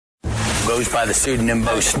Goes by the pseudonym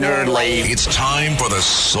Snerdley. It's time for the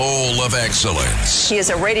Soul of Excellence. He is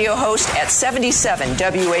a radio host at 77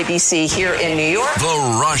 WABC here in New York.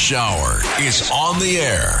 The Rush Hour is on the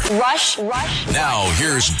air. Rush. Now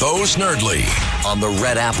here's Bo Snerdley On the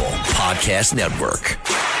Red Apple Podcast Network.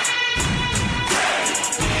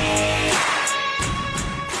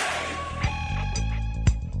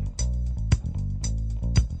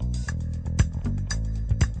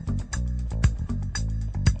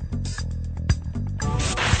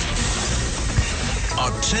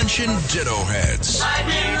 Attention Ditto Heads.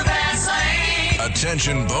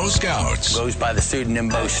 Attention Bo Scouts. Goes by the pseudonym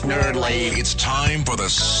Snerdley. It's time for the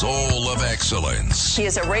Soul of Excellence. He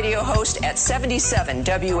is a radio host at 77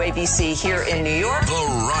 WABC here in New York.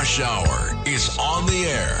 The Rush Hour is on the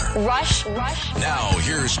air. Rush. Now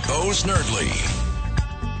here's Bo Snerdley.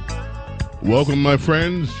 Welcome, my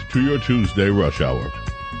friends, to your Tuesday Rush Hour.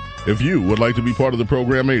 If you would like to be part of the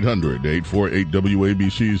program,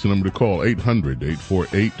 800-848-WABC is the number to call,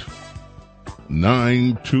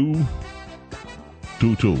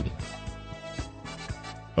 800-848-9222.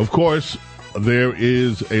 Of course, there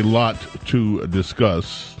is a lot to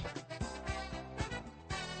discuss.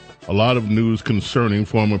 A lot of news concerning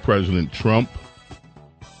former President Trump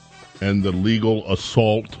and the legal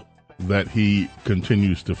assault that he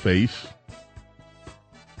continues to face.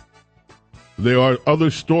 There are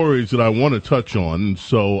other stories that I want to touch on,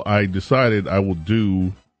 so I decided I will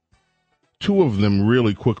do two of them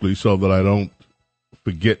really quickly so that I don't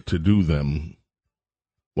forget to do them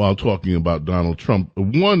while talking about Donald Trump.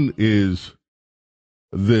 One is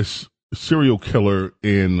this serial killer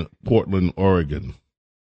in Portland, Oregon.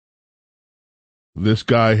 This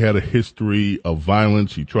guy had a history of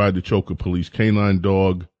violence. He tried to choke a police canine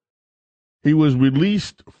dog. He was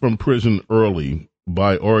released from prison early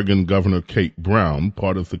by Oregon Governor Kate Brown,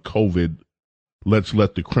 part of the COVID Let's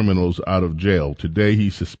Let the Criminals Out of Jail. Today,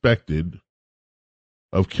 he's suspected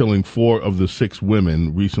of killing 4 of the 6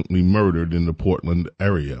 women recently murdered in the Portland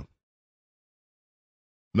area.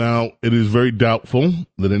 Now, it is very doubtful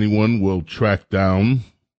that anyone will track down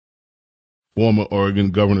former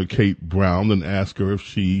Oregon Governor Kate Brown and ask her if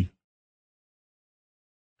she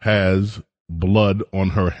has blood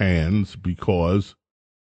on her hands, because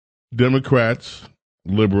Democrats,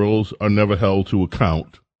 liberals are never held to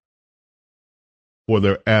account for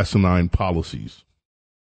their asinine policies.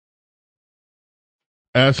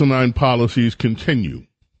 Asinine policies continue.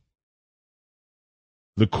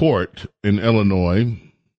 The court in Illinois,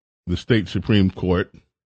 the state Supreme Court,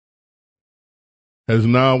 has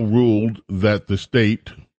now ruled that the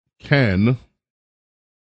state can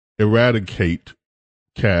eradicate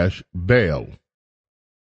cash bail.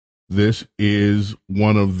 This is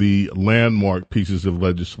one of the landmark pieces of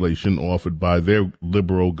legislation offered by their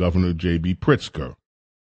liberal governor, J.B. Pritzker.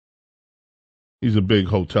 He's a big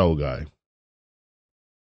hotel guy.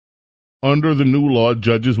 Under the new law,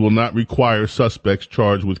 judges will not require suspects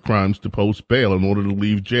charged with crimes to post bail in order to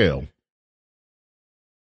leave jail.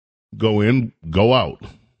 Go in, go out.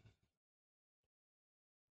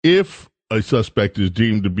 If a suspect is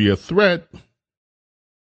deemed to be a threat,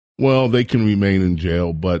 well, they can remain in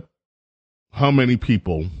jail, but how many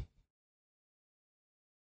people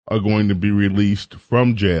are going to be released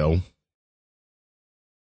from jail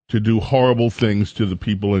to do horrible things to the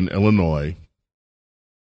people in Illinois?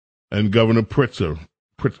 And Governor Pritzker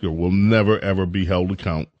will never, ever be held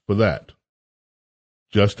account for that.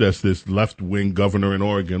 Just as this left-wing governor in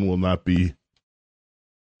Oregon will not be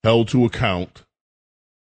held to account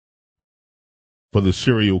for the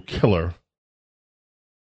serial killer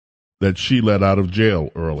that she let out of jail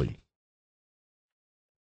early.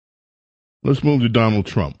 Let's move to Donald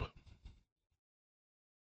Trump.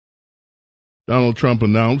 Donald Trump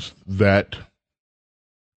announced that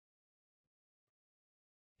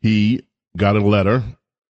he got a letter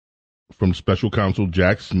from special counsel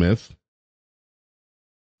Jack Smith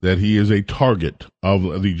that he is a target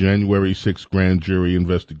of the January 6th grand jury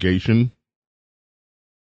investigation.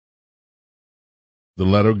 The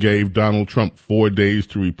letter gave Donald Trump 4 days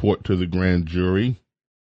to report to the grand jury.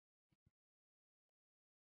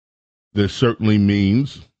 This certainly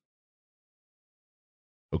means,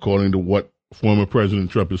 according to what former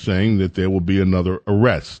President Trump is saying, that there will be another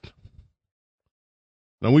arrest.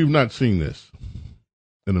 Now, we've not seen this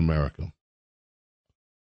in America.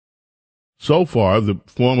 So far, the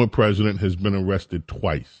former president has been arrested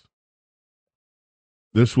twice.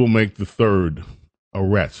 This will make the third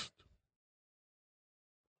arrest.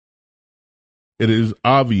 It is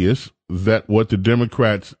obvious that what the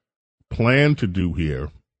Democrats plan to do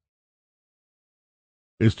here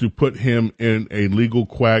is to put him in a legal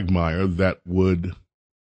quagmire that would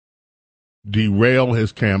derail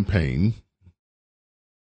his campaign,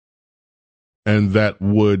 and that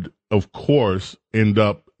would, of course, end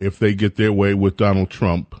up, if they get their way with Donald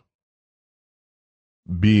Trump,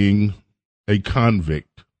 being a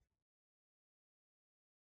convict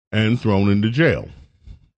and thrown into jail.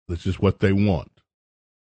 This is what they want.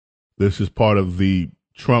 This is part of the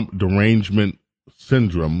Trump derangement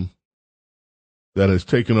syndrome that has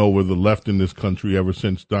taken over the left in this country ever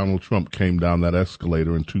since Donald Trump came down that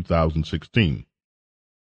escalator in 2016.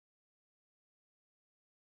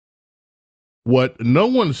 What no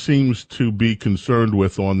one seems to be concerned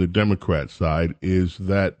with on the Democrat side is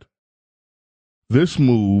that this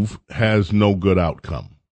move has no good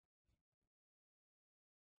outcome.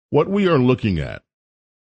 What we are looking at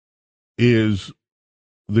is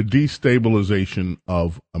the destabilization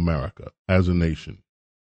of America as a nation.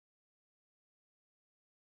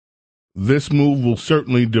 This move will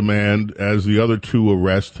certainly demand, as the other two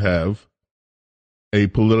arrests have, a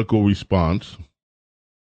political response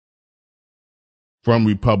from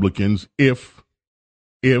Republicans if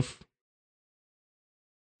they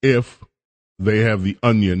have the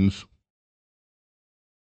onions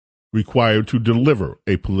required to deliver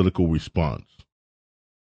a political response.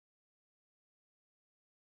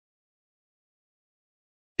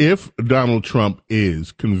 If Donald Trump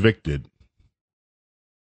is convicted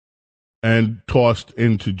and tossed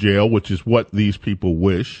into jail, which is what these people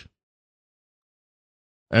wish,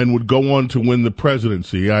 and would go on to win the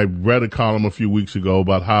presidency. I read a column a few weeks ago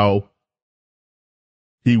about how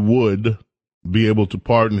he would be able to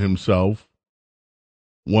pardon himself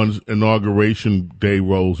once inauguration day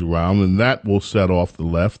rolls around, and that will set off the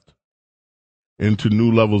left into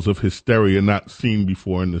new levels of hysteria not seen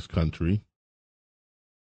before in this country.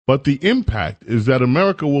 But the impact is that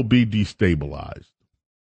America will be destabilized.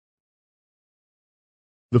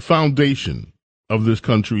 The foundation of this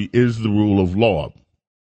country is the rule of law.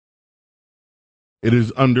 It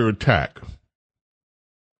is under attack.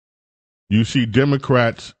 You see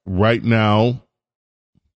Democrats right now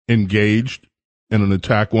engaged in an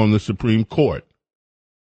attack on the Supreme Court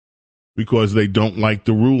because they don't like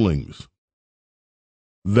the rulings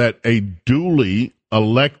that a duly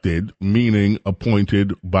elected, meaning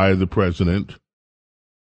appointed by the president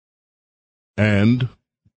and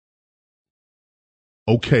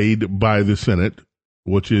okayed by the Senate,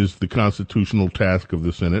 which is the constitutional task of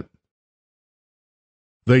the Senate.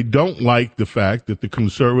 They don't like the fact that the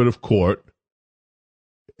conservative court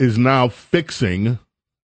is now fixing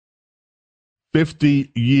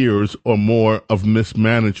 50 years or more of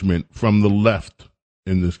mismanagement from the left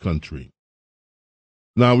in this country.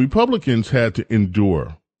 Now, Republicans had to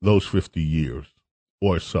endure those 50 years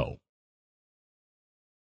or so.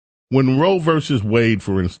 When Roe versus Wade,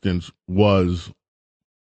 for instance, was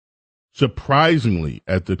surprisingly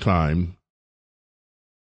at the time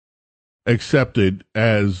accepted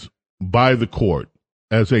as by the court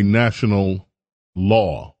as a national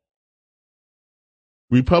law,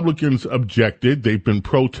 Republicans objected. They've been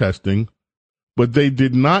protesting, but they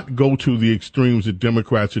did not go to the extremes that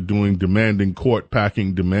Democrats are doing, demanding court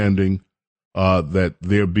packing, demanding that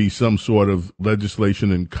there be some sort of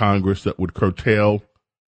legislation in Congress that would curtail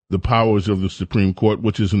the powers of the Supreme Court,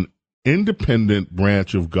 which is an independent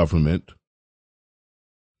branch of government.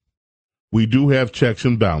 We do have checks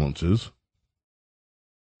and balances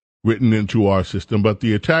written into our system, but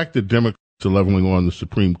the attack that Democrats are leveling on the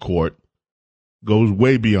Supreme Court goes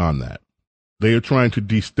way beyond that. They are trying to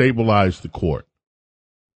destabilize the court.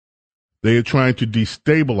 They are trying to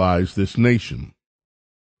destabilize this nation.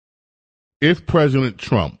 If President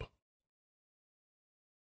Trump,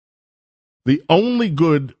 the only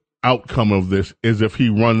good outcome of this is if he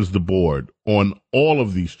runs the board on all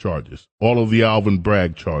of these charges, all of the Alvin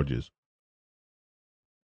Bragg charges,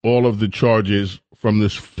 all of the charges from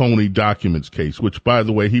this phony documents case, which, by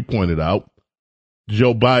the way, he pointed out,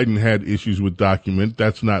 Joe Biden had issues with document.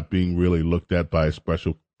 That's not being really looked at by a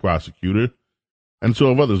special prosecutor, and so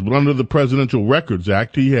have others. But under the Presidential Records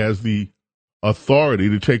Act, he has the authority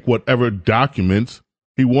to take whatever documents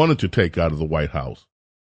he wanted to take out of the White House.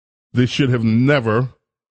 This should have never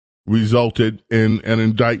resulted in an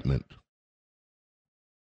indictment.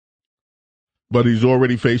 But he's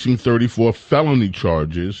already facing 34 felony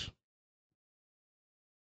charges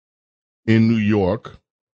in New York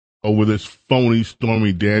over this phony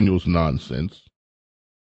Stormy Daniels nonsense.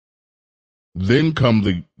 Then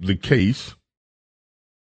come the case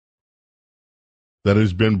that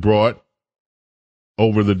has been brought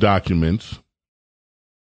over the documents.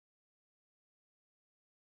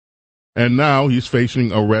 And now he's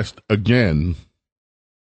facing arrest again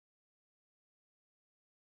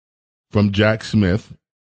from Jack Smith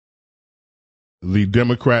the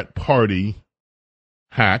Democrat Party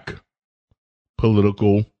hack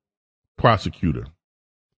political prosecutor.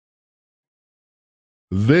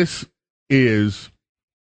 This is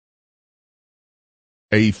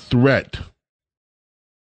a threat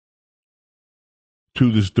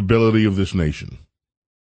to the stability of this nation.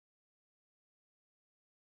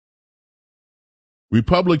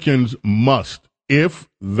 Republicans must, if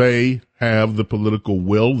they have the political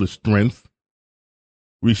will, the strength,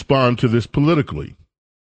 respond to this politically.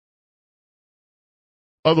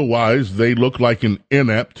 Otherwise, they look like an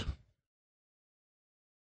inept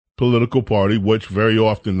political party, which very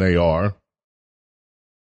often they are.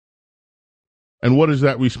 And what is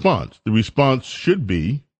that response? The response should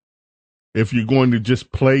be, if you're going to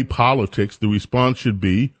just play politics, the response should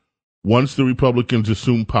be, once the Republicans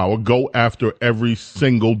assume power, go after every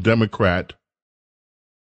single Democrat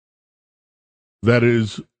that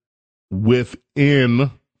is within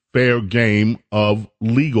fair game of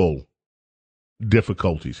legal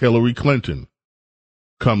difficulties. Hillary Clinton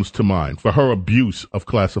comes to mind for her abuse of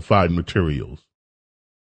classified materials.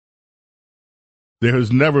 There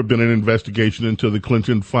has never been an investigation into the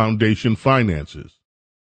Clinton Foundation finances.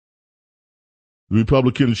 The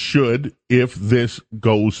Republicans should, if this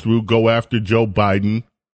goes through, go after Joe Biden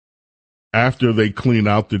after they clean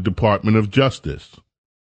out the Department of Justice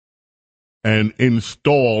and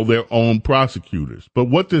install their own prosecutors. But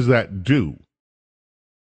what does that do?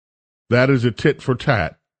 That is a tit for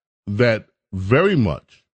tat that very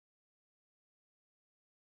much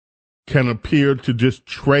can appear to just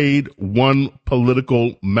trade one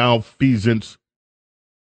political malfeasance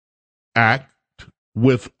act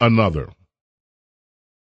with another.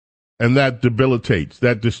 And that debilitates,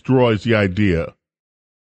 that destroys the idea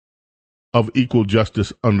of equal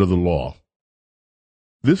justice under the law.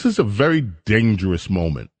 This is a very dangerous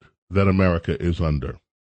moment that America is under.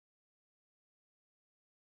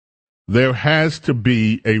 There has to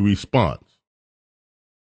be a response.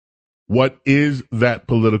 What is that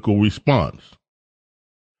political response?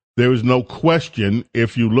 There is no question,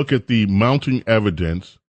 if you look at the mounting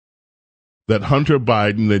evidence, that Hunter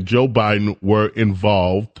Biden, that Joe Biden were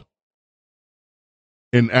involved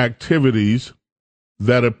in activities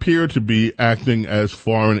that appear to be acting as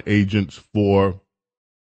foreign agents for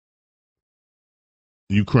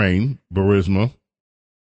Ukraine, Burisma.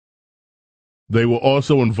 They were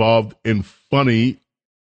also involved in funny,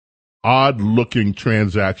 odd-looking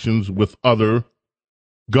transactions with other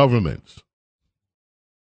governments.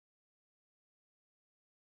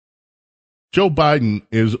 Joe Biden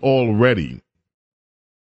is already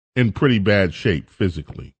in pretty bad shape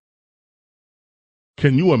physically.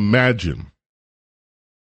 Can you imagine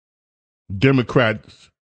Democrats'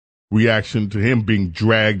 reaction to him being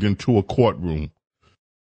dragged into a courtroom,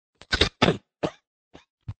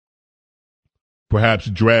 perhaps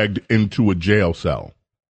dragged into a jail cell?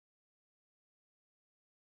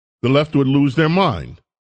 The left would lose their mind.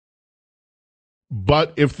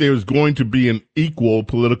 But if there's going to be an equal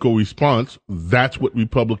political response, that's what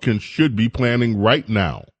Republicans should be planning right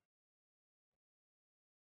now.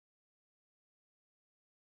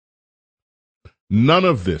 None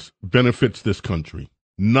of this benefits this country.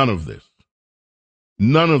 None of this.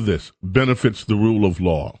 None of this benefits the rule of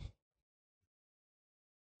law.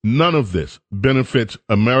 None of this benefits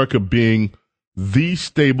America being the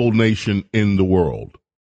stable nation in the world.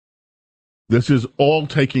 This is all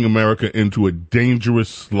taking America into a dangerous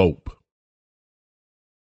slope.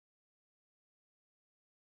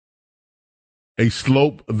 A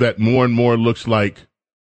slope that more and more looks like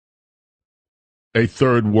a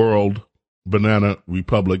third world banana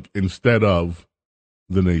republic instead of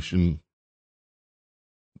the nation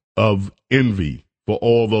of envy for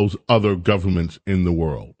all those other governments in the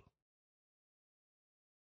world.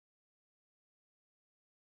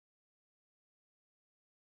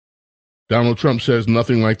 Donald Trump says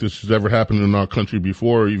nothing like this has ever happened in our country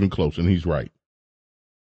before or even close, and he's right.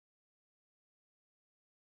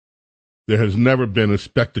 There has never been a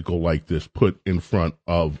spectacle like this put in front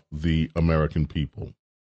of the American people.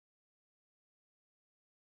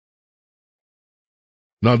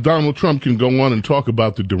 Now, Donald Trump can go on and talk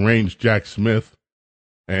about the deranged Jack Smith,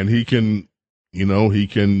 and he can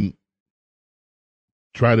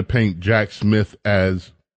try to paint Jack Smith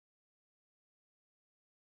as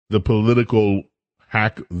the political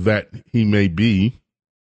hack that he may be,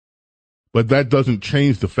 but that doesn't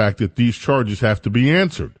change the fact that these charges have to be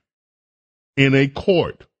answered in a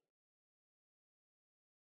court.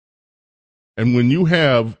 And when you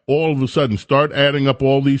have all of a sudden start adding up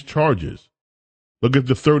all these charges, look at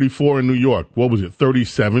the 34 in New York. What was it,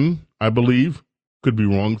 37, I believe? Could be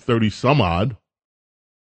wrong, 30 some odd.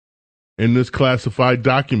 in this classified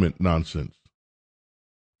document nonsense.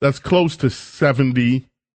 That's close to 70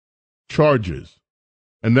 charges.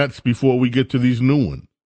 And that's before we get to these new ones.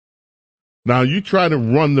 Now, you try to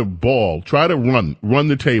run the ball, try to run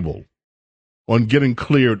the table on getting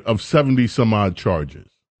cleared of 70 some odd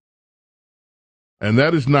charges. And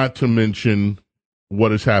that is not to mention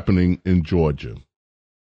what is happening in Georgia.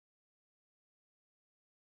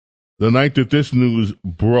 The night that this news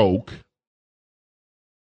broke,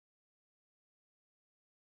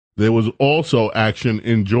 there was also action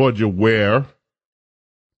in Georgia where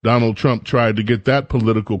Donald Trump tried to get that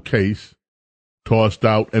political case tossed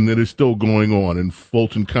out, and it is still going on in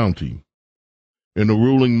Fulton County. In a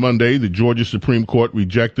ruling Monday, the Georgia Supreme Court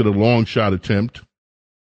rejected a long-shot attempt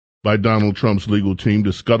by Donald Trump's legal team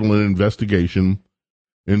to scuttle an investigation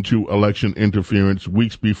into election interference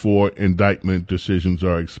weeks before indictment decisions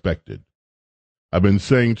are expected. I've been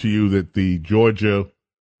saying to you that the Georgia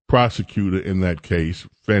prosecutor in that case,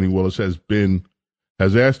 Fannie Willis, has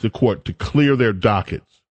asked the court to clear their dockets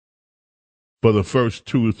for the first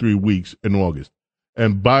 2 or 3 weeks in August.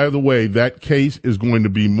 And by the way, that case is going to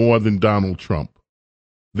be more than Donald Trump.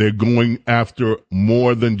 They're going after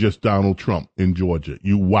more than just Donald Trump in Georgia.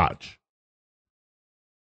 You watch.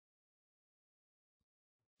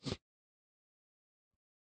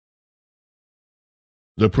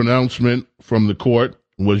 The pronouncement from the court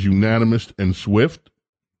was unanimous and swift.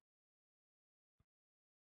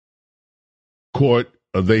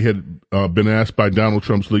 They had been asked by Donald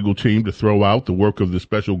Trump's legal team to throw out the work of the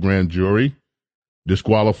special grand jury,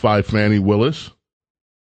 disqualify Fannie Willis,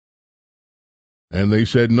 and they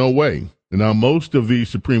said no way. Now, most of these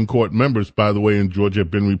Supreme Court members, by the way, in Georgia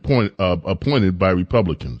have been appointed by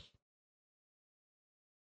Republicans.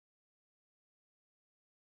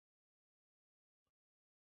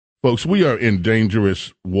 Folks, we are in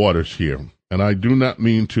dangerous waters here, and I do not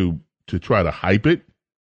mean to try to hype it.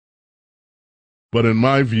 But in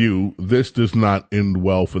my view, this does not end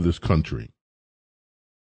well for this country.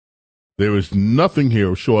 There is nothing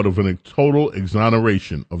here short of a total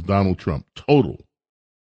exoneration of Donald Trump. Total.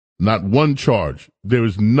 Not one charge. There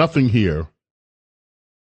is nothing here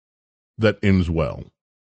that ends well.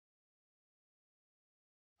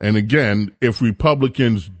 And again, if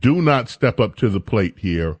Republicans do not step up to the plate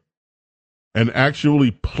here and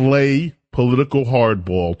actually play political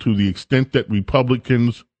hardball to the extent that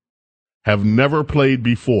Republicans have never played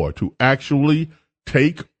before, to actually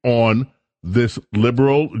take on this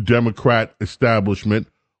liberal Democrat establishment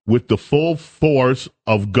with the full force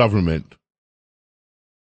of government,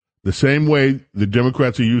 the same way the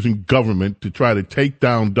Democrats are using government to try to take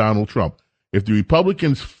down Donald Trump. If the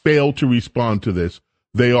Republicans fail to respond to this,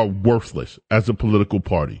 they are worthless as a political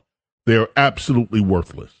party. They are absolutely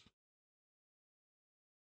worthless.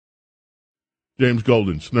 James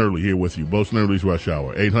Golden, Snerdley, here with you. Bo Snerdley's Rush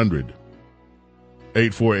Hour,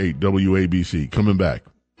 800-848-WABC. Coming back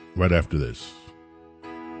right after this.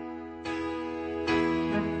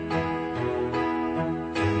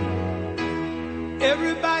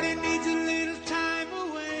 Everybody needs a little time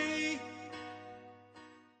away.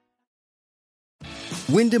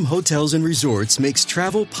 Wyndham Hotels and Resorts makes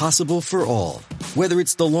travel possible for all. Whether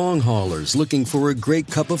it's the long haulers looking for a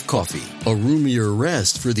great cup of coffee, a roomier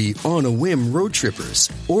rest for the on-a-whim road trippers,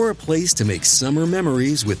 or a place to make summer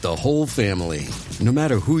memories with the whole family. No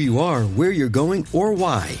matter who you are, where you're going, or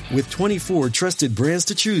why, with 24 trusted brands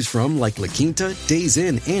to choose from like La Quinta, Days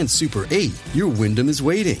Inn, and Super 8, your Wyndham is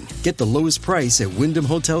waiting. Get the lowest price at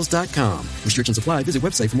WyndhamHotels.com. Restrictions apply. Visit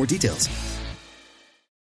website for more details.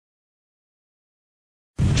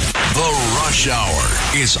 The Rush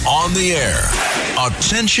Hour is on the air.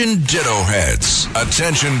 Attention Ditto Heads.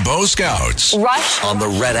 Attention Bo Scouts. Rush on the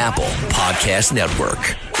Red Apple Podcast Network.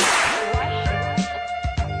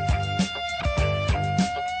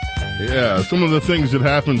 Yeah, some of the things that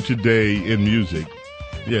happened today in music.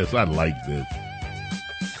 Yes, I like this.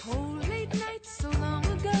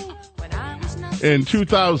 In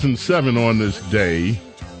 2007, on this day,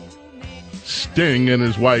 Sting and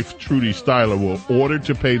his wife, Trudy Styler, were ordered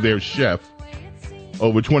to pay their chef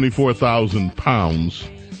over 24,000 pounds.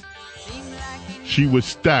 She was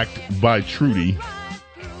stacked by Trudy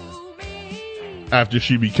after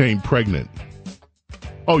she became pregnant.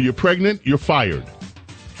 Oh, you're pregnant? You're fired.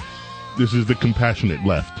 This is the compassionate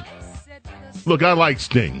left. Look, I like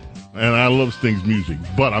Sting, and I love Sting's music,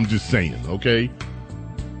 but I'm just saying, okay?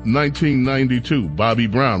 1992, Bobby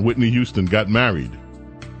Brown, Whitney Houston got married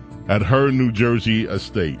at her New Jersey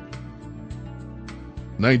estate.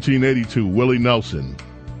 1982, Willie Nelson,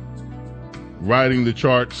 riding the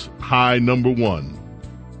charts high #1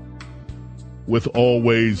 with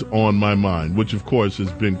Always on My Mind, which, of course, has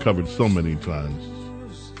been covered so many times.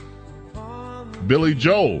 Billy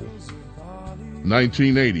Joel,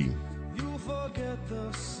 1980.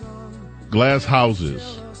 Glass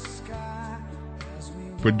Houses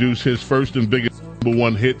produced his first and biggest number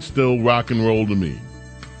one hit, Still Rock and Roll to Me.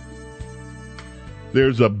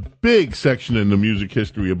 There's a big section in the music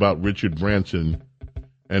history about Richard Branson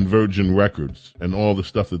and Virgin Records and all the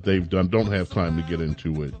stuff that they've done. Don't have time to get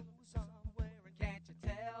into it.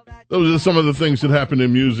 Those are some of the things that happened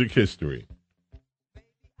in music history.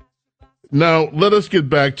 Now, let us get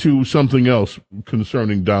back to something else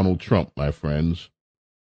concerning Donald Trump, my friends.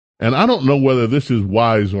 And I don't know whether this is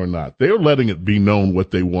wise or not. They're letting it be known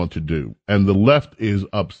what they want to do. And the left is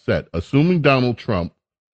upset. Assuming Donald Trump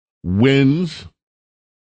wins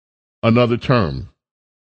another term.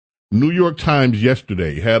 New York Times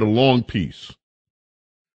yesterday had a long piece.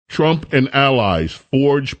 Trump and allies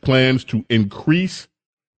forge plans to increase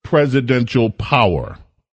presidential power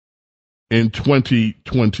in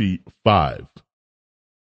 2025.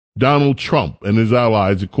 Donald Trump and his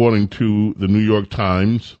allies, according to the New York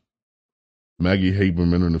Times, Maggie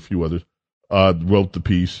Haberman and a few others wrote the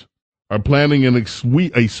piece, are planning a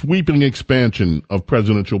sweeping expansion of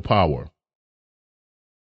presidential power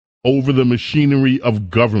over the machinery of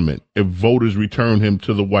government if voters return him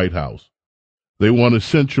to the White House. They want to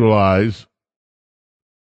centralize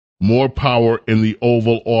more power in the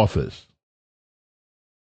Oval Office.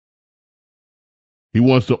 He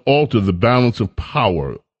wants to alter the balance of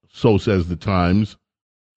power, so says the Times,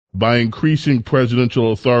 by increasing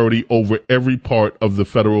presidential authority over every part of the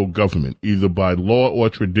federal government, either by law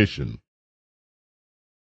or tradition,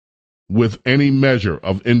 with any measure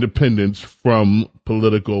of independence from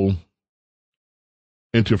political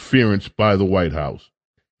interference by the White House.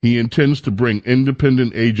 He intends to bring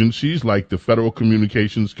independent agencies like the Federal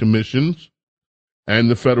Communications Commission and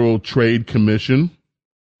the Federal Trade Commission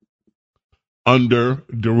under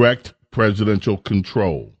direct presidential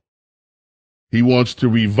control. He wants to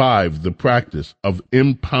revive the practice of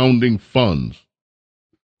impounding funds,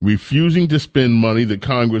 refusing to spend money that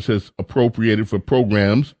Congress has appropriated for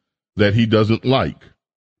programs that he doesn't like,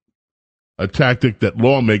 a tactic that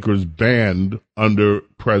lawmakers banned under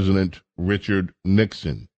President Richard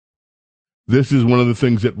Nixon. This is one of the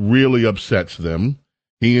things that really upsets them.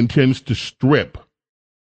 He intends to strip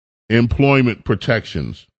employment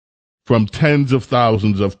protections from tens of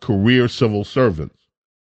thousands of career civil servants,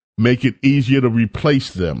 make it easier to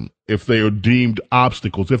replace them if they are deemed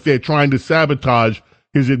obstacles. If they're trying to sabotage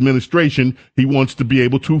his administration, he wants to be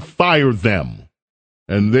able to fire them.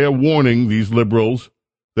 And they're warning these liberals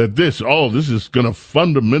that this is going to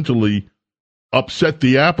fundamentally upset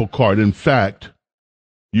the apple cart. In fact,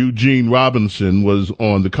 Eugene Robinson was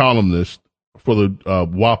on, the columnist for the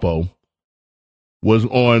WAPO, was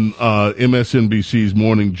on MSNBC's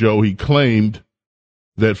Morning Joe. He claimed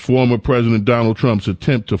that former President Donald Trump's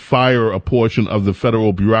attempt to fire a portion of the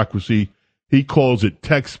federal bureaucracy, he calls it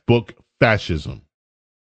textbook fascism.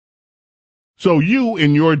 So you,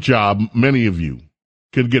 in your job, many of you,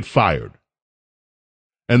 could get fired.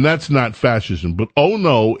 And that's not fascism. But oh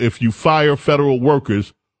no, if you fire federal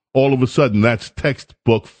workers, all of a sudden that's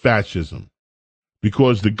textbook fascism.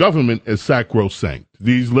 Because the government is sacrosanct.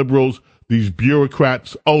 These liberals, these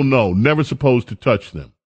bureaucrats, oh no, never supposed to touch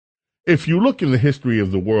them. If you look in the history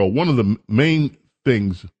of the world, one of the main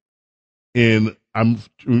things I'm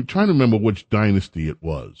trying to remember which dynasty it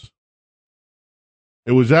was.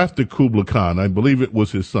 It was after Kublai Khan. I believe it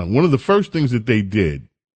was his son. One of the first things that they did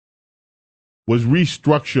was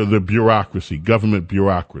restructure the bureaucracy, government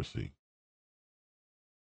bureaucracy,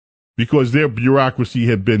 because their bureaucracy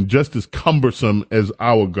had been just as cumbersome as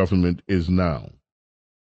our government is now.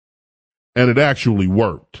 And it actually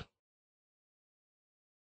worked.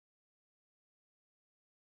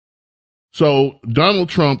 So Donald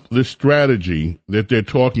Trump, this strategy that they're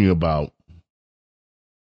talking about,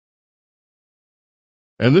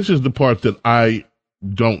 and this is the part that I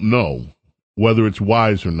don't know whether it's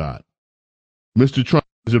wise or not. Mr. Trump's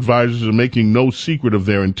advisors are making no secret of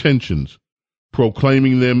their intentions,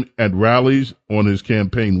 proclaiming them at rallies, on his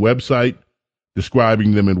campaign website,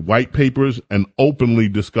 describing them in white papers, and openly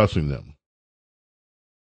discussing them.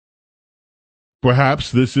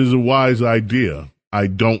 Perhaps this is a wise idea. I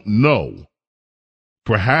don't know.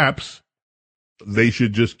 Perhaps they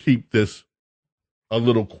should just keep this a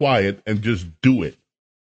little quiet and just do it.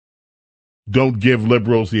 Don't give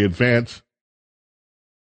liberals the advance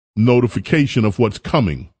notification of what's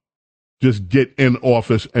coming. Just get in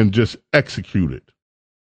office and just execute it.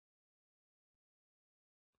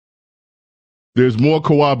 There's more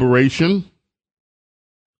corroboration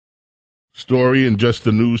Story in Just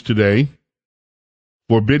the News today.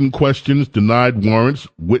 Forbidden questions, denied warrants,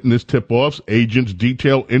 witness tip-offs, agents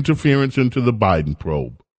detail interference into the Biden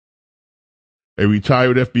probe. A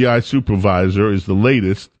retired FBI supervisor is the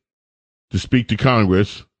latest to speak to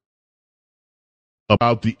Congress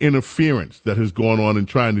about the interference that has gone on in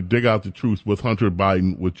trying to dig out the truth with Hunter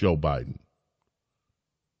Biden, with Joe Biden.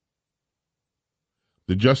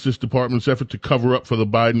 The Justice Department's effort to cover up for the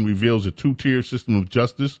Biden reveals a two-tier system of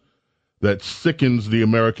justice that sickens the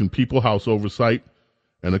American people. House Oversight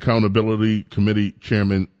and Accountability Committee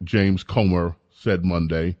Chairman James Comer said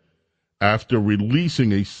Monday after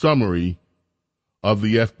releasing a summary of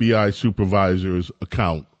the FBI supervisor's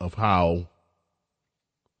account of how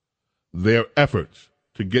their efforts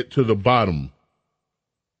to get to the bottom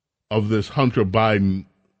of this Hunter Biden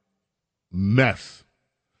mess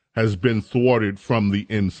has been thwarted from the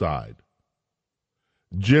inside.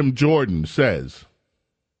 Jim Jordan says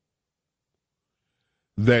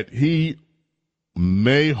that he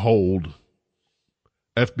may hold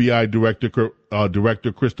FBI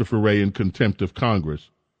Director Christopher Wray in contempt of Congress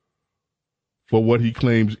for what he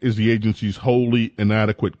claims is the agency's wholly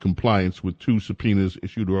inadequate compliance with two subpoenas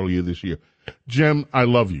issued earlier this year. Jim, I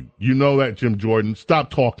love you. You know that, Jim Jordan. Stop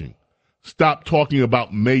talking. Stop talking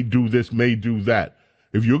about may do this, may do that.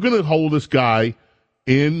 If you're going to hold this guy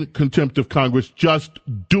in contempt of Congress, just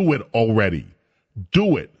do it already.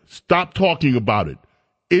 Do it. Stop talking about it.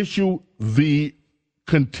 Issue the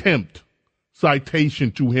contempt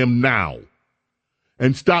citation to him now.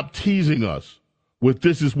 And stop teasing us with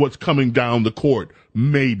this is what's coming down the court.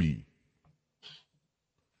 Maybe.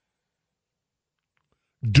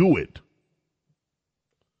 Do it.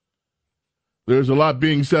 There's a lot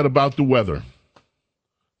being said about the weather.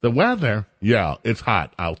 The weather? Yeah, it's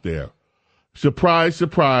hot out there. Surprise,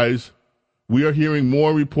 surprise. We are hearing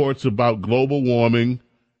more reports about global warming,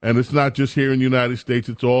 and it's not just here in the United States,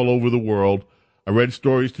 it's all over the world. I read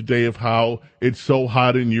stories today of how it's so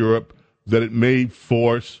hot in Europe that it may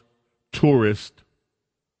force tourists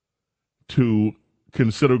to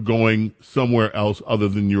consider going somewhere else other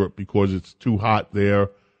than Europe because it's too hot there.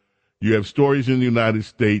 You have stories in the United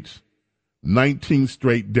States, 19th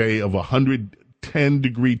straight day of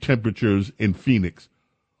 110-degree temperatures in Phoenix.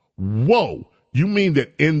 Whoa! You mean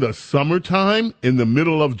that in the summertime, in the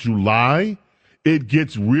middle of July, it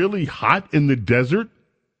gets really hot in the desert?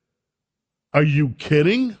 Are you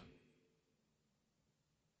kidding?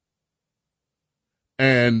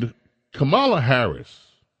 And Kamala Harris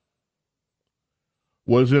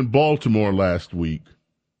was in Baltimore last week.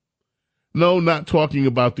 No, not talking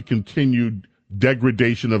about the continued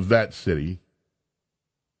degradation of that city.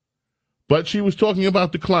 But she was talking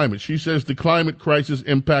about the climate. She says the climate crisis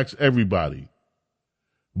impacts everybody,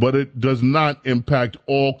 but it does not impact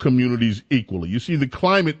all communities equally. You see, the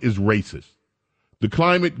climate is racist. The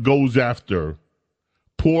climate goes after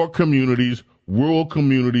poor communities, rural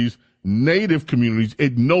communities, native communities.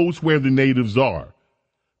 It knows where the natives are.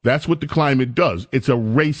 That's what the climate does. It's a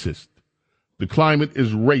racist. The climate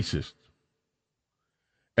is racist.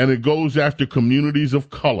 And it goes after communities of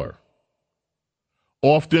color,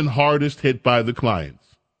 often hardest hit by the climate.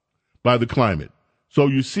 So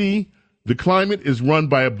you see, the climate is run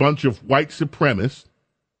by a bunch of white supremacists,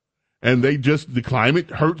 and the climate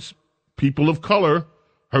hurts people of color,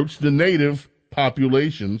 hurts the native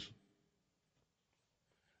populations.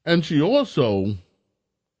 And she also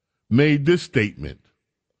made this statement: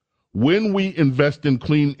 when we invest in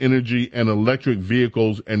clean energy and electric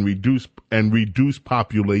vehicles and reduce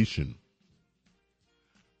population,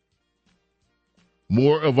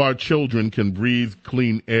 more of our children can breathe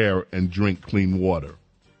clean air and drink clean water.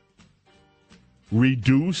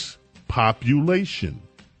 Reduce population.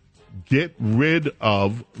 Get rid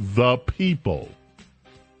of the people.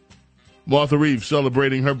 Martha Reeves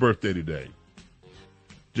celebrating her birthday today.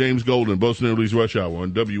 James Golden, Bo Snerdley's Rush Hour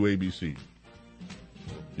on WABC.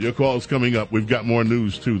 Your call's coming up. We've got more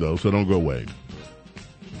news, too, though, so don't go away.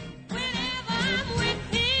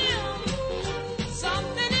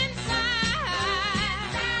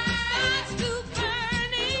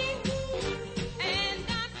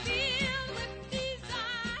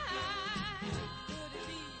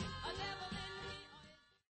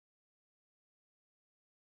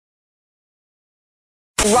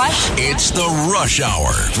 Rush. It's the Rush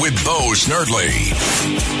Hour with Bo Snerdley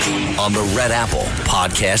on the Red Apple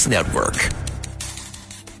Podcast Network.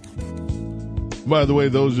 By the way,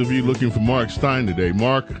 those of you looking for Mark Stein today,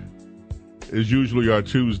 Mark is usually our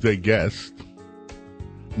Tuesday guest.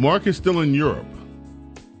 Mark is still in Europe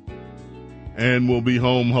and will be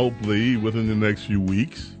home hopefully within the next few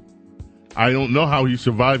weeks. I don't know how he's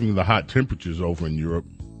surviving the hot temperatures over in Europe.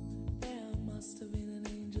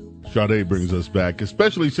 Sade brings us back,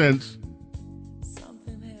 especially since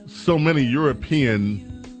so many European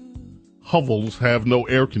hovels have no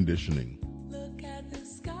air conditioning.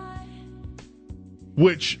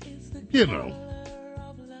 Which, you know,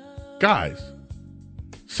 guys,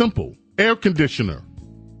 simple. Air conditioner.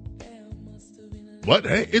 What?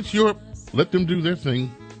 Hey, it's Europe. Let them do their thing.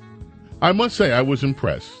 I must say, I was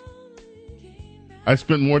impressed. I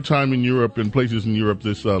spent more time in Europe and places in Europe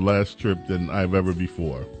this last trip than I've ever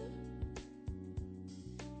before.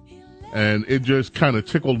 And it just kind of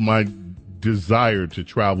tickled my desire to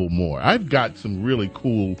travel more. I've got some really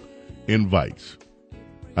cool invites.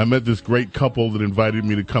 I met this great couple that invited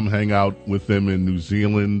me to come hang out with them in New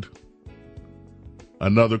Zealand.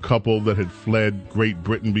 Another couple that had fled Great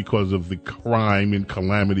Britain because of the crime and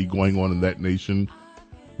calamity going on in that nation.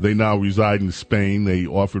 They now reside in Spain. They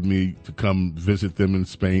offered me to come visit them in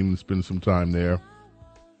Spain and spend some time there.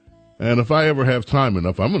 And if I ever have time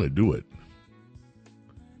enough, I'm going to do it.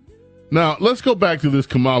 Now, let's go back to this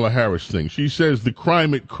Kamala Harris thing. She says the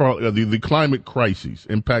climate crisis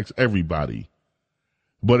impacts everybody,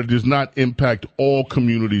 but it does not impact all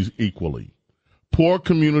communities equally. Poor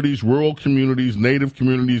communities, rural communities, native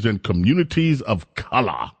communities, and communities of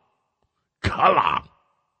color. Color.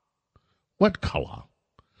 What color?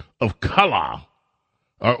 Of color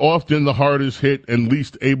are often the hardest hit and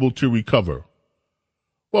least able to recover.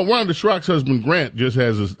 Well, Rhonda Schrock's husband, Grant, just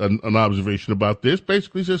has an observation about this.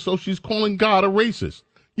 Basically says, so she's calling God a racist.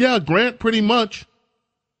 Yeah, Grant, pretty much.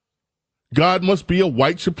 God must be a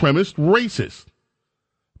white supremacist racist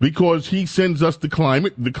because he sends us the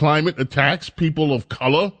climate. The climate attacks people of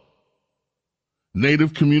color,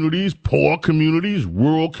 native communities, poor communities,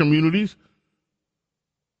 rural communities.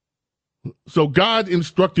 So God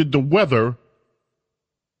instructed the weather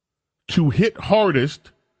to hit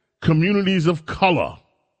hardest communities of color.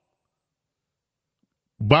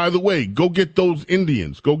 By the way, go get those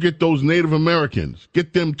Indians. Go get those Native Americans.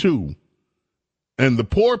 Get them too. And the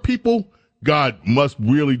poor people, God must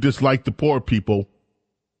really dislike the poor people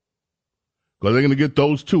because they're going to get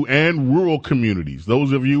those too. And rural communities,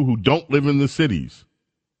 those of you who don't live in the cities.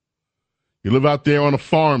 You live out there on a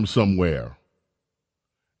farm somewhere.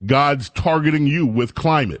 God's targeting you with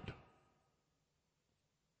climate.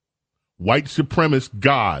 White supremacist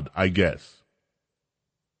God, I guess,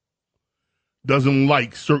 doesn't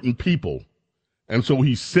like certain people, and so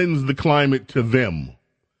he sends the climate to them.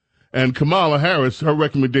 And Kamala Harris, her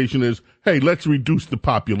recommendation is, hey, let's reduce the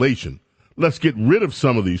population. Let's get rid of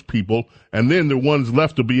some of these people, and then the ones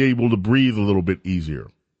left will be able to breathe a little bit easier.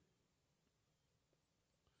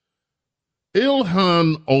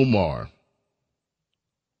 Ilhan Omar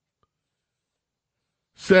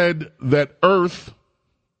said that Earth,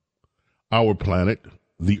 our planet,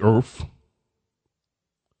 the Earth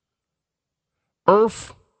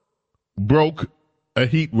broke a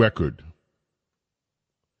heat record.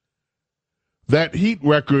 That heat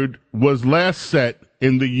record was last set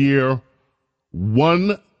in the year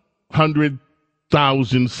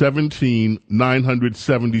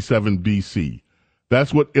 977 BC.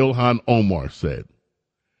 That's what Ilhan Omar said.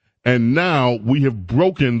 And now we have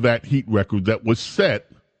broken that heat record that was set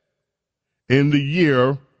in the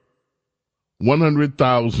year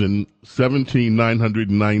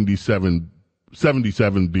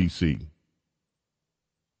 977 BC.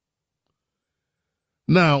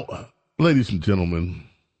 Now, ladies and gentlemen,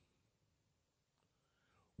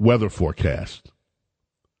 weather forecast.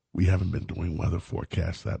 We haven't been doing weather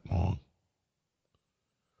forecasts that long.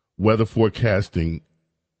 Weather forecasting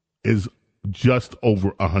is just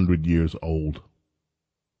over 100 years old.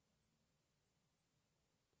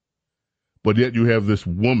 But yet you have this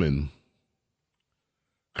woman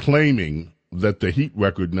claiming that the heat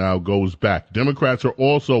record now goes back. Democrats are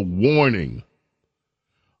also warning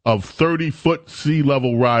of 30-foot sea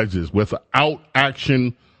level rises without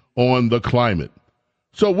action on the climate.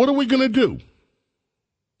 So what are we going to do?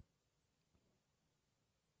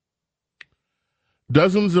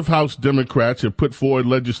 Dozens of House Democrats have put forward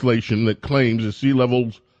legislation that claims the sea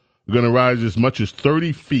levels are going to rise as much as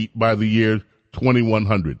 30 feet by the year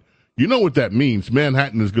 2100. You know what that means.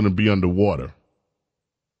 Manhattan is going to be underwater.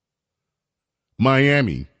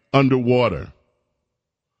 Miami, underwater.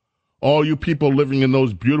 All you people living in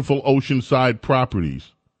those beautiful oceanside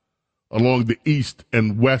properties along the east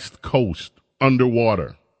and west coast,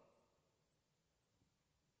 underwater.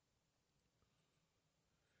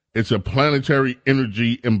 It's a planetary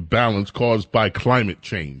energy imbalance caused by climate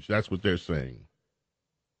change. That's what they're saying.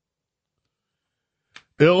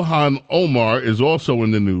 Ilhan Omar is also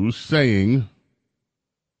in the news saying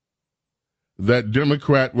that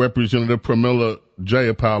Democrat Representative Pramila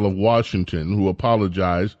Jayapal of Washington, who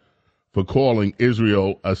apologized for calling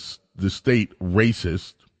Israel the state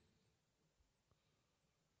racist.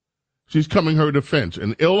 She's coming her defense.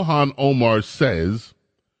 And Ilhan Omar says,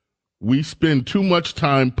 we spend too much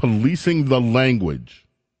time policing the language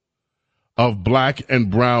of black and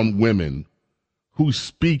brown women who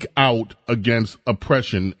speak out against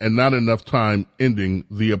oppression and not enough time ending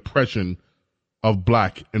the oppression of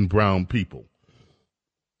black and brown people.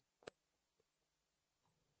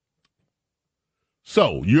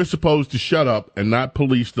 So, you're supposed to shut up and not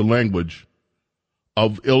police the language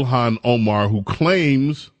of Ilhan Omar, who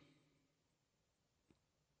claims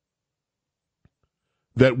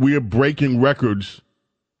that we're breaking records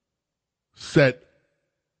set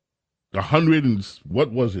 100 and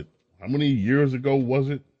what was it? How many years ago was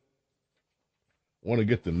it? I want to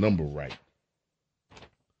get the number right.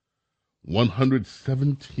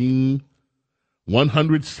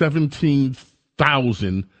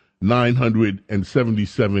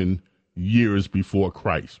 117,977 years before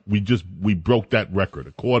Christ. We broke that record,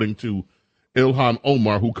 according to Ilhan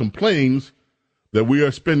Omar, who complains that we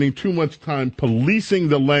are spending too much time policing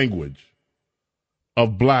the language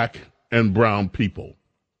of black and brown people,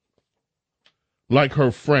 like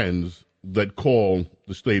her friends that call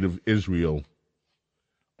the state of Israel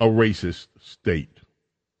a racist state.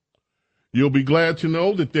 You'll be glad to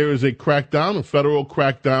know that there is a federal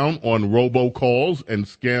crackdown on robocalls and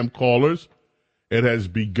scam callers. It has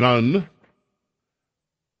begun.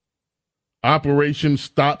 Operation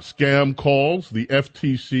Stop Scam Calls, the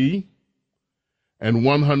FTC, and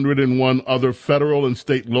 101 other federal and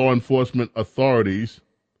state law enforcement authorities,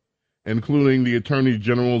 including the attorney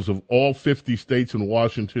generals of all 50 states and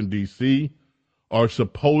Washington, D.C., are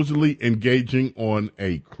supposedly engaging on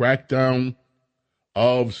a crackdown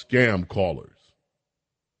of scam callers.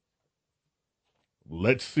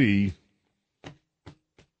 Let's see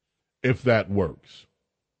if that works.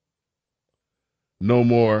 No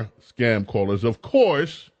more scam callers. Of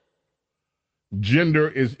course, gender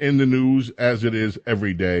is in the news as it is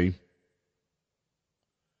every day.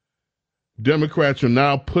 Democrats are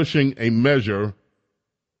now pushing a measure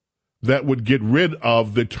that would get rid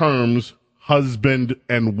of the terms husband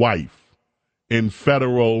and wife in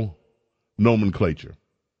federal nomenclature.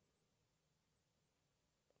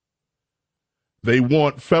 They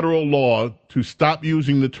want federal law to stop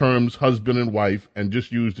using the terms husband and wife and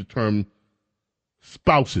just use the term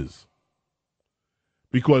spouses,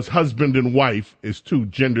 because husband and wife is too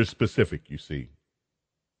gender specific, you see.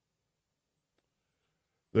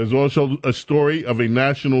 There's also a story of a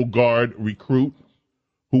National Guard recruit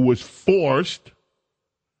who was forced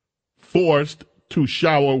to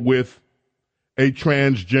shower with a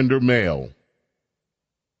transgender male.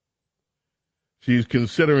 She's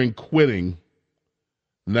considering quitting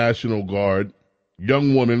National Guard.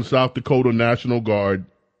 Young woman, South Dakota National Guard,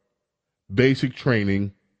 basic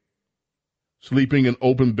training, sleeping in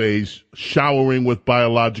open bays, showering with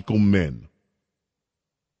biological men.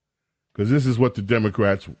 Because this is what the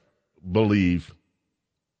Democrats believe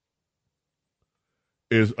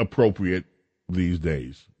is appropriate these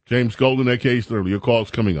days. James Golden, a.k.a. Snerdley, your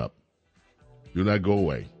call's coming up. Do not go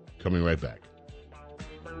away. Coming right back.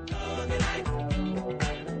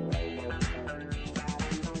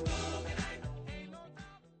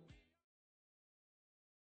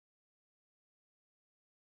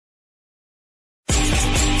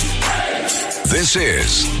 This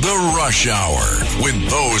is The Rush Hour with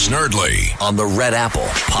Bo Snerdley on the Red Apple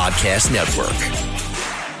Podcast Network.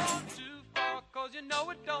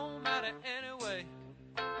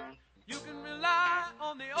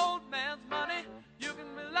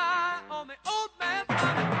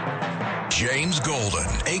 James Golden,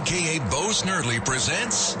 a.k.a. Bo Snerdley,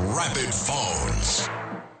 presents Rapid Phones.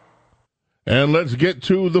 And let's get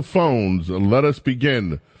to the phones. Let us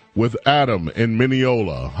begin with Adam in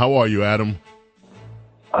Mineola. How are you, Adam?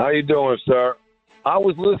 How you doing, sir? I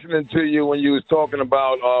was listening to you when you was talking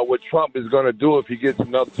about what Trump is going to do if he gets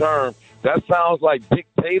another term. That sounds like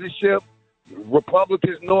dictatorship.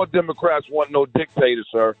 Republicans nor Democrats want no dictator,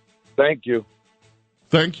 sir. Thank you.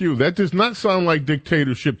 Thank you. That does not sound like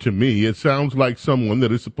dictatorship to me. It sounds like someone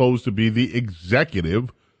that is supposed to be the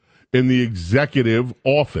executive in the executive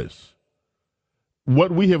office.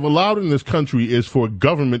 What we have allowed in this country is for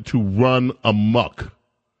government to run amok.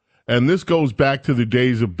 And this goes back to the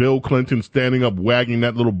days of Bill Clinton standing up, wagging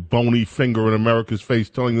that little bony finger in America's face,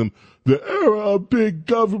 telling them the era of big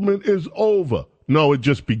government is over. No, it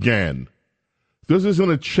just began. This is an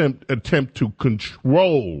attempt to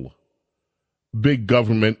control big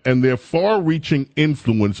government and their far-reaching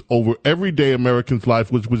influence over everyday Americans' life,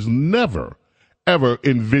 which was never, ever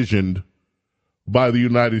envisioned by the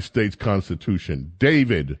United States Constitution.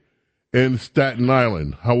 David in Staten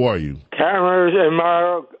Island. How are you? Cameras in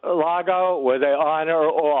Mar-a-Lago, were they on or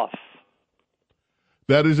off?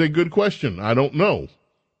 That is a good question. I don't know.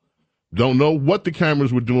 Don't know what the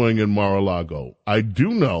cameras were doing in Mar-a-Lago. I do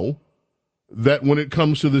know that when it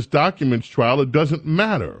comes to this documents trial, it doesn't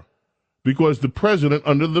matter because the president,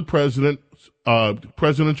 under the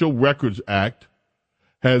Presidential Records Act,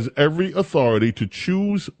 has every authority to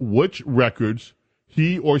choose which records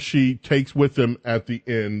he or she takes with him at the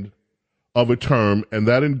end of a term, and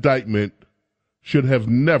that indictment should have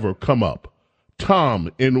never come up.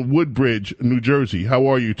 Tom in Woodbridge, New Jersey. How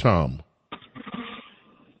are you, Tom?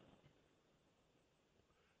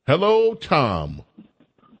 Hello, Tom.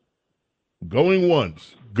 Going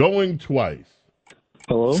once, going twice.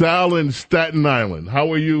 Hello? Sal in Staten Island.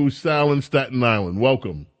 How are you, Sal in Staten Island?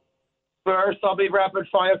 Welcome. First, I'll be rapid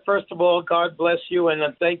fire. First of all, God bless you, and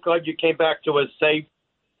thank God you came back to us safe.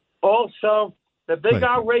 Also, the big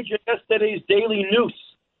outrage in yesterday's Daily News,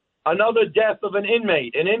 another death of an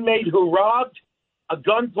inmate who robbed a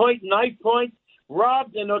gunpoint, knife point,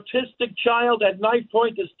 robbed an autistic child at knife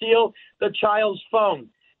point to steal the child's phone.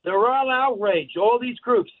 They're all outraged, all these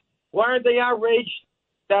groups. Why aren't they outraged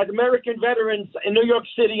that American veterans in New York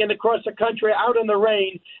City and across the country are out in the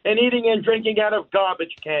rain and eating and drinking out of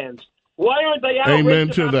garbage cans? Why aren't they outraged? Amen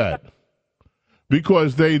to that.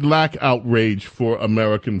 Because they lack outrage for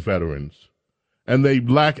American veterans. And they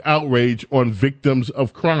lack outrage on victims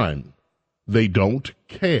of crime. They don't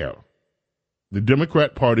care. The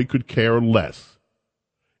Democrat Party could care less,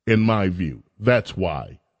 in my view. That's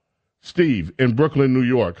why. Steve in Brooklyn, New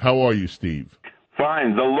York. How are you, Steve?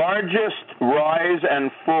 Fine. The largest rise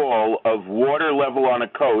and fall of water level on a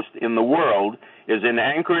coast in the world is in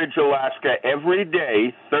Anchorage, Alaska, every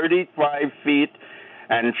day, 35 feet,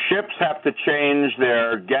 and ships have to change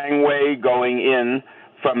their gangway going in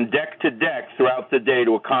from deck to deck throughout the day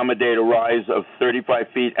to accommodate a rise of 35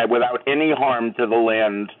 feet without any harm to the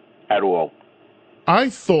land at all. I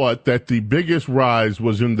thought that the biggest rise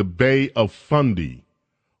was in the Bay of Fundy,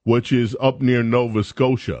 which is up near Nova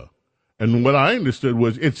Scotia. And what I understood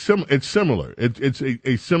was it's similar. It's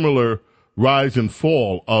a similar rise and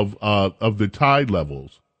fall of the tide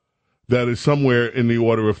levels that is somewhere in the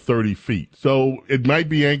order of 30 feet. So it might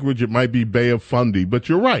be Anchorage, it might be Bay of Fundy, but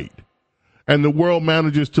you're right. And the world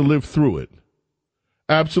manages to live through it.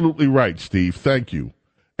 Absolutely right, Steve. Thank you.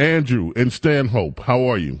 Andrew in Stanhope, how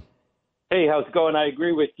are you? Hey, how's it going? I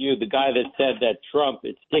agree with you. The guy that said that Trump,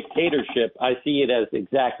 it's dictatorship, I see it as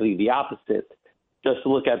exactly the opposite. Just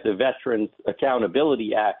look at the Veterans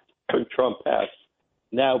Accountability Act Trump passed.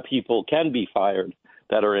 Now people can be fired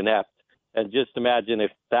that are inept. And just imagine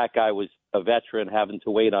if that guy was a veteran having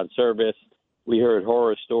to wait on service. We heard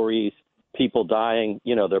horror stories, people dying,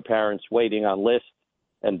 their parents waiting on lists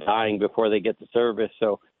and dying before they get to service.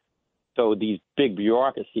 So these big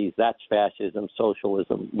bureaucracies, that's fascism,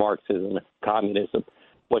 socialism, Marxism, communism.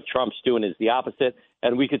 What Trump's doing is the opposite.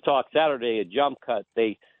 And we could talk Saturday, a jump cut.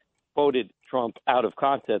 They quoted Trump out of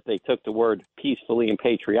context. They took the word peacefully and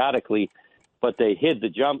patriotically, but they hid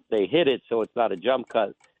it so it's not a jump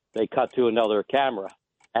cut. They cut to another camera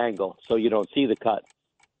angle so you don't see the cut.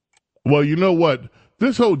 Well, you know what?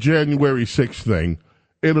 This whole January 6th thing,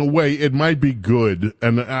 in a way, it might be good,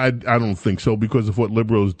 and I don't think so because of what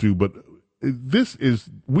liberals do, but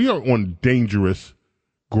we are on dangerous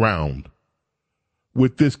ground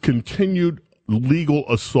with this continued legal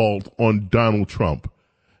assault on Donald Trump.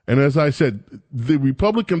 And as I said, the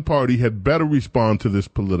Republican Party had better respond to this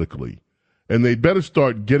politically, and they'd better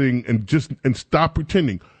start getting and stop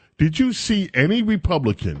pretending. Did you see any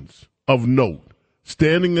Republicans of note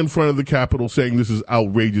standing in front of the Capitol saying this is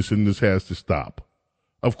outrageous and this has to stop?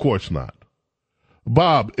 Of course not.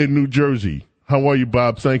 Bob in New Jersey. How are you,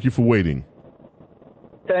 Bob? Thank you for waiting.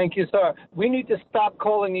 Thank you, sir. We need to stop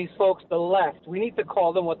calling these folks the left. We need to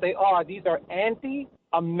call them what they are. These are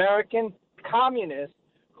anti-American communists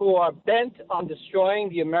who are bent on destroying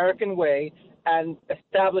the American way and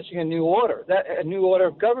establishing a new order, a new order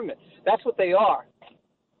of government. That's what they are.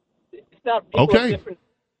 It's not people okay. Different.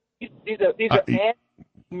 These are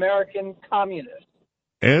anti-American communists.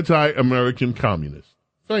 Anti-American communists.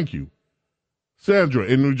 Thank you. Sandra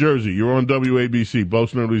in New Jersey, you're on WABC, Bo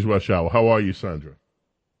Snerdley's Rush Hour. How are you, Sandra?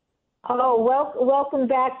 Oh, welcome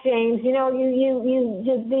back, James. You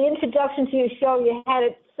the introduction to your show, you had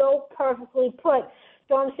it so perfectly put.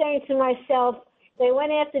 So I'm saying to myself, they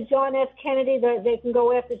went after John F. Kennedy, they can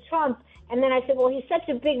go after Trump. And then I said, well, he's such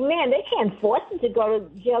a big man, they can't force him to go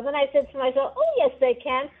to jail. Then I said to myself, oh, yes, they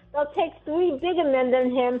can. They'll take 3 bigger men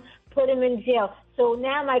than him, put him in jail. So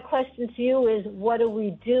now my question to you is, what do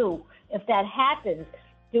we do if that happens?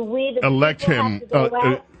 Do we, the elect him? have to go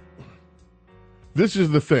out? This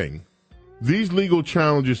is the thing. These legal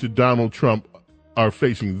challenges that Donald Trump are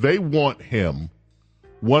facing, they want him,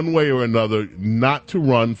 one way or another, not to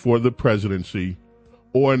run for the presidency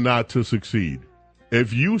or not to succeed.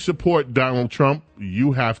 If you support Donald Trump,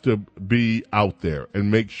 you have to be out there and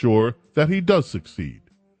make sure that he does succeed.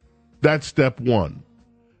 That's step one.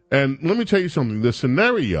 And let me tell you something. The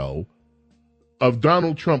scenario of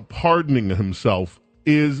Donald Trump pardoning himself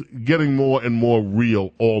is getting more and more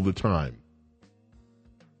real all the time.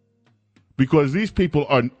 Because these people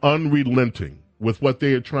are unrelenting with what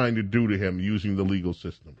they are trying to do to him using the legal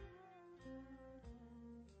system.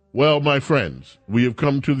 Well, my friends, we have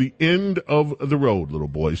come to the end of the road, little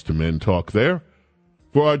boys to men talk there,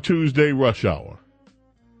 for our Tuesday rush hour.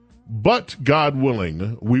 But, God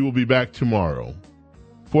willing, we will be back tomorrow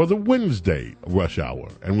for the Wednesday rush hour,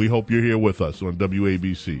 and we hope you're here with us on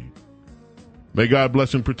WABC. May God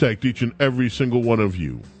bless and protect each and every single one of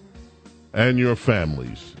you and your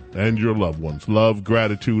families and your loved ones. Love,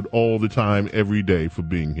 gratitude all the time, every day for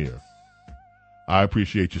being here. I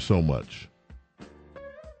appreciate you so much.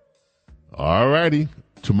 All righty.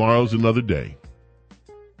 Tomorrow's another day.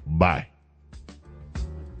 Bye.